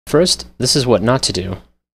First, this is what not to do.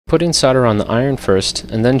 Putting solder on the iron first,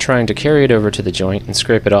 and then trying to carry it over to the joint and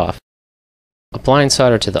scrape it off. Applying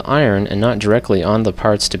solder to the iron and not directly on the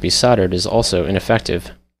parts to be soldered is also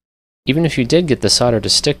ineffective. Even if you did get the solder to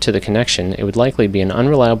stick to the connection, it would likely be an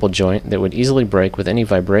unreliable joint that would easily break with any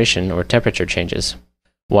vibration or temperature changes.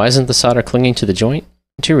 Why isn't the solder clinging to the joint?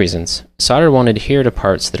 Two reasons. Solder won't adhere to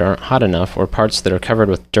parts that aren't hot enough or parts that are covered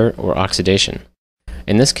with dirt or oxidation.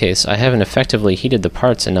 In this case, I haven't effectively heated the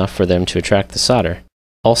parts enough for them to attract the solder.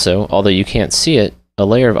 Also, although you can't see it, a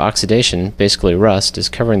layer of oxidation, basically rust, is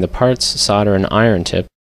covering the parts, solder, and iron tip,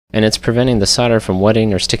 and it's preventing the solder from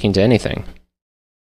wetting or sticking to anything.